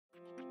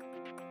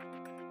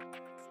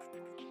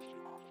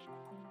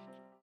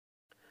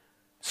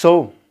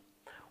So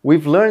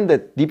we've learned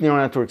that deep neural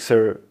networks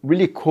are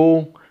really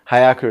cool,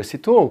 high accuracy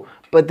tool,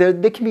 but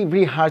they can be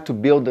really hard to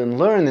build and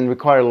learn and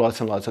require lots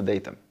and lots of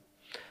data.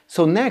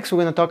 So next,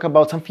 we're going to talk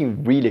about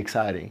something really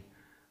exciting,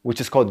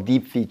 which is called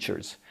deep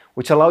features,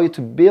 which allow you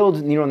to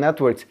build neural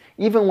networks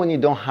even when you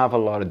don't have a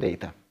lot of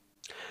data.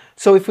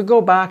 So if we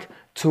go back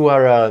to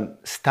our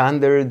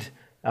standard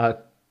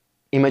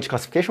image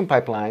classification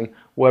pipeline,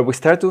 where we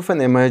start with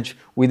an image,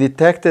 we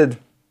detected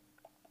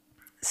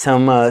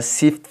some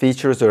sift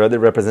features or other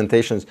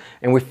representations,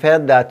 and we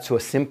fed that to a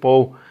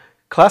simple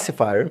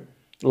classifier,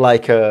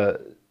 like a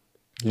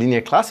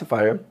linear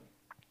classifier.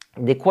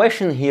 The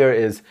question here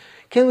is,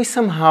 can we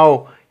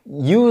somehow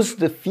use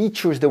the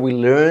features that we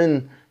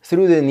learn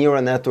through the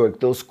neural network,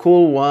 those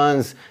cool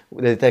ones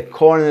that detect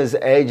corners,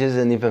 edges,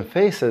 and even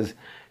faces,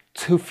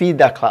 to feed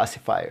that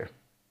classifier?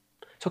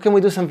 So can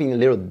we do something a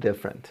little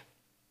different?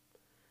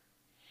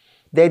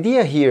 The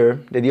idea here,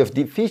 the idea of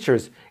deep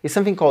features, is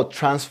something called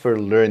transfer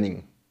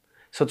learning.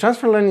 So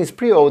transfer learning is a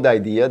pretty old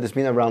idea that's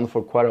been around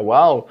for quite a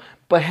while,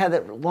 but had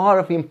a lot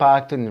of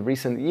impact in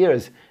recent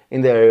years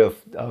in the area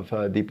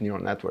of deep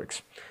neural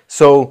networks.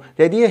 So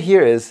the idea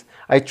here is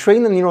I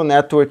train a neural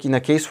network in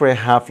a case where I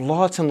have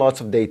lots and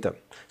lots of data.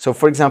 So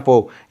for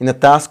example, in a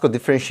task of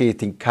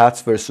differentiating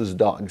cats versus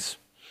dogs.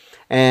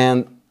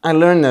 And I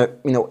learn a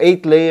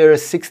 8-layer,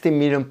 60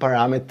 million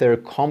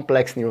parameter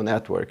complex neural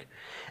network.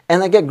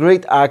 And I get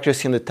great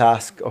accuracy on the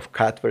task of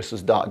cat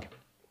versus dog.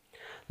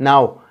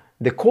 Now,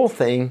 the cool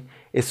thing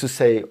is to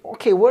say,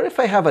 okay, what if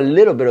I have a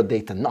little bit of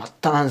data,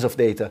 not tons of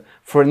data,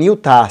 for a new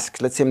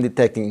task? Let's say I'm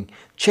detecting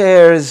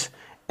chairs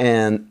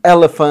and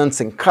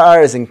elephants and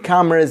cars and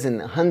cameras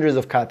in hundreds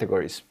of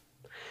categories.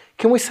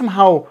 Can we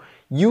somehow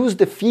use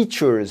the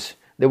features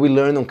that we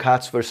learn on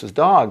cats versus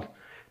dog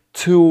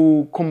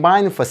to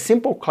combine with a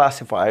simple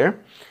classifier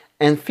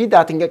and feed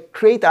that and get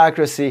great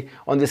accuracy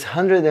on these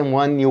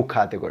 101 new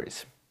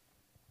categories?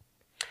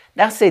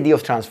 That's the idea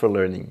of transfer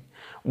learning.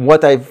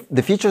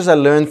 The features I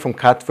learned from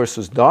cat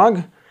versus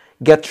dog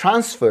get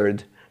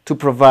transferred to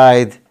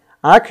provide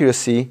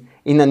accuracy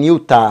in a new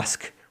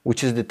task,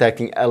 which is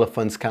detecting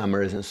elephants,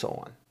 cameras, and so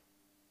on.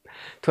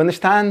 To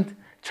understand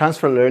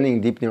transfer learning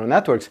in deep neural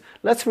networks,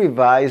 let's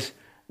revise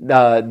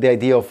the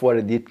idea of what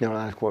a deep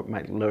neural network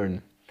might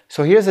learn.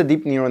 So here's a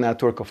deep neural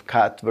network of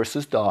cat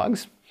versus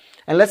dogs.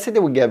 And let's say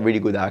that we get really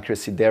good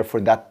accuracy there for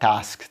that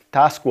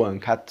task 1,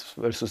 cat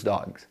versus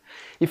dogs.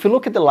 If you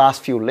look at the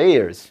last few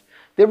layers,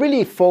 they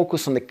really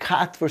focus on the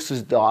cat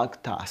versus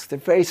dog task. They're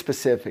very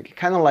specific,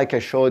 kind of like I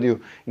showed you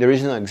in the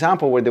original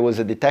example where there was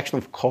a detection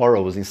of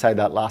corals inside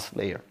that last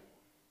layer.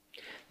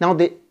 Now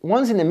the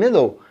ones in the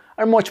middle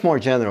are much more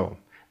general.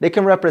 They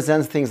can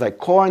represent things like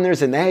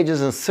corners and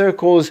edges and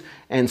circles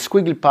and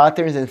squiggly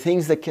patterns and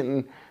things that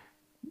can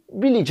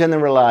really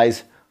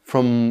generalize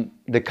from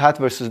the cat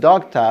versus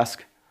dog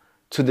task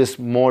to this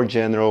more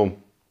general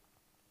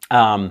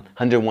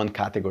 101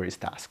 categories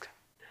task.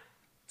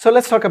 So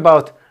let's talk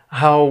about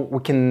how we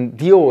can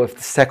deal with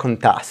the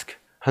second task,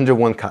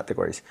 101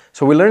 categories.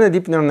 So we learn a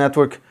deep neural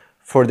network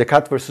for the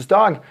cat versus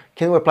dog.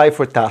 Can we apply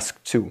for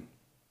task 2?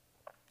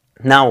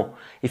 Now,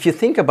 if you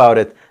think about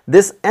it,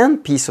 this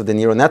end piece of the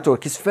neural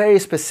network is very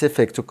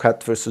specific to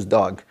cat versus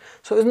dog.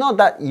 So it's not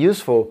that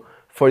useful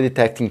for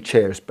detecting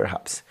chairs,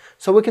 perhaps.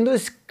 So what we can do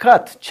is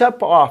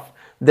chop off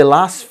the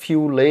last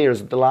few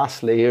layers, the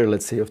last layer,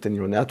 let's say, of the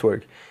neural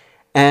network,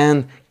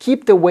 and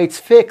keep the weights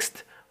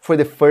fixed for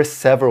the first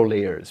several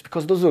layers,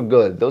 because those are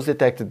good, those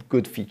detected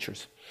good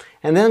features.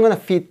 And then I'm going to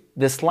feed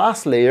this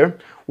last layer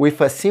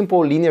with a simple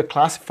linear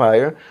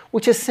classifier,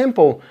 which is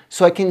simple,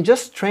 so I can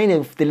just train it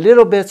with the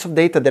little bits of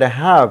data that I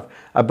have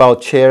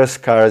about chairs,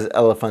 cars,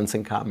 elephants,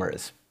 and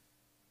cameras.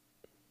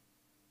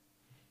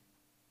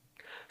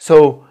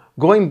 So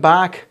going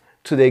back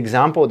to the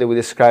example that we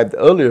described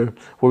earlier,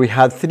 where we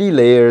had 3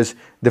 layers,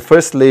 the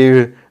first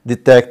layer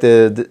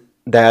detected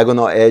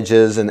diagonal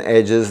edges and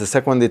edges, the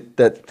second one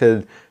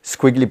detected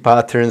squiggly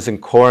patterns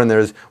and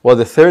corners, while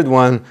the third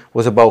one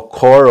was about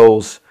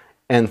corals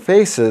and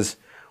faces.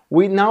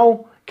 We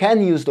now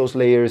can use those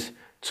layers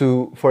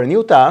for a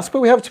new task, but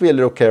we have to be a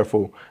little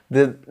careful.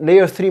 The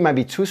layer 3 might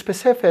be too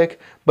specific,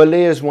 but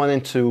layers 1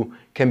 and 2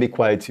 can be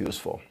quite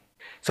useful.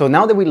 So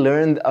now that we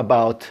learned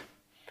about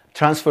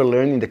transfer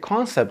learning, the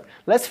concept,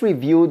 let's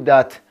review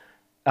that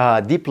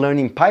deep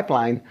learning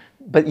pipeline,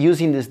 but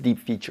using these deep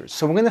features.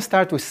 So we're going to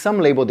start with some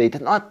label data,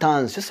 not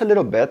tons, just a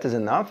little bit is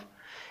enough.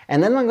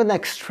 And then I'm going to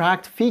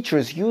extract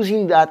features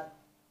using that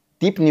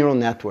deep neural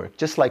network,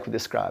 just like we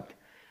described.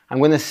 I'm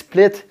going to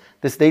split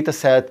this data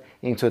set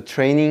into a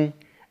training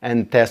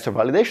and test or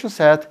validation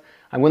set.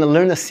 I'm going to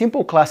learn a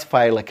simple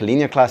classifier like a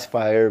linear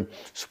classifier,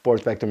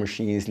 support vector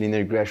machines, linear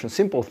regression,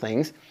 simple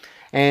things.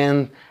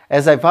 And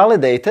as I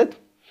validated,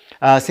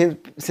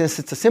 since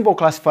it's a simple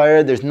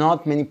classifier, there's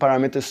not many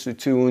parameters to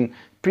tune,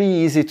 pretty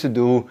easy to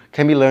do,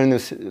 can be learned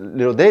with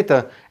little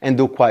data and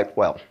do quite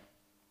well.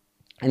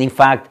 And in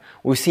fact,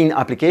 we've seen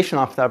application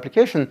after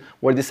application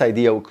where this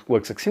idea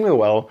works extremely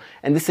well.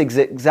 And this is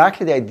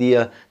exactly the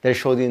idea that I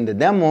showed you in the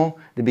demo,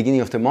 the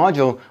beginning of the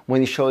module,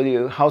 when I showed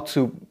you how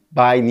to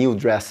buy new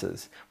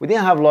dresses. We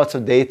didn't have lots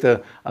of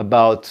data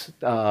about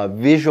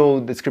visual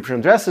description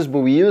of dresses, but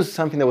we used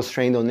something that was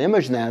trained on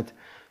ImageNet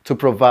to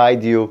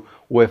provide you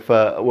with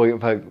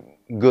a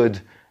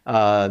good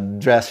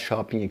dress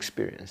shopping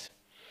experience.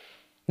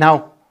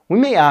 Now, we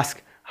may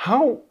ask,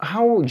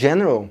 how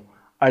general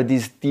are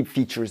these deep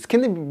features?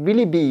 Can they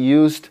really be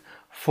used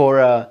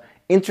for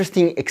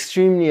interesting,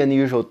 extremely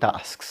unusual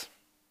tasks?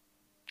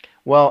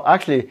 Well,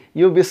 actually,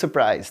 you'll be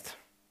surprised.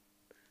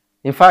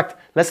 In fact,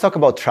 let's talk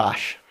about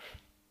trash.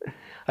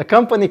 A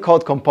company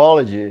called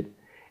Compology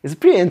is a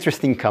pretty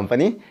interesting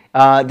company.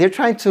 They're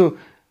trying to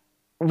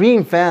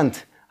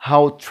reinvent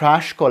how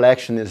trash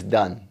collection is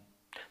done.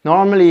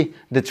 Normally,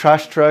 the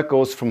trash truck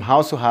goes from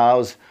house to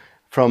house,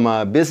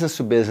 from business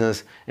to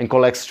business, and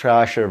collects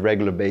trash on a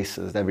regular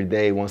basis, every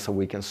day, once a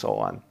week, and so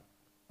on.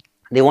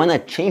 They want to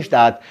change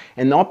that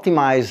and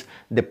optimize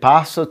the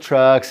paths of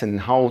trucks and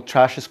how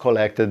trash is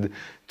collected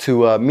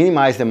to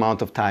minimize the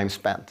amount of time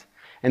spent.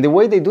 And the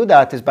way they do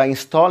that is by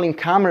installing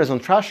cameras on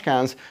trash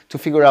cans to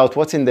figure out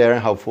what's in there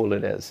and how full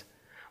it is.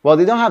 Well,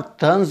 they don't have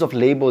tons of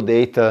label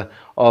data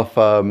of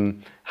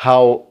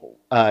how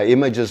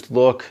images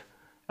look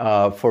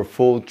for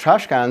full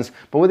trash cans,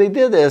 but what they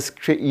did is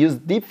use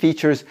deep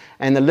features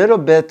and a little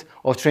bit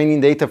of training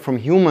data from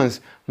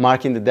humans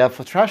marking the depth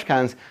of trash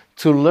cans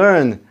to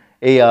learn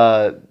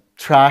a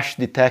trash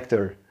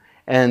detector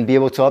and be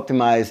able to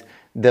optimize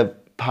the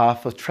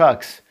path of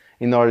trucks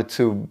in order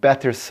to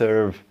better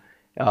serve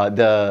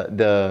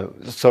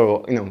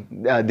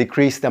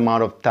decrease the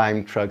amount of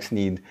time trucks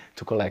need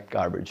to collect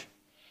garbage.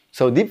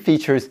 So deep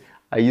features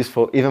are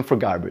useful even for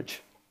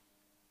garbage.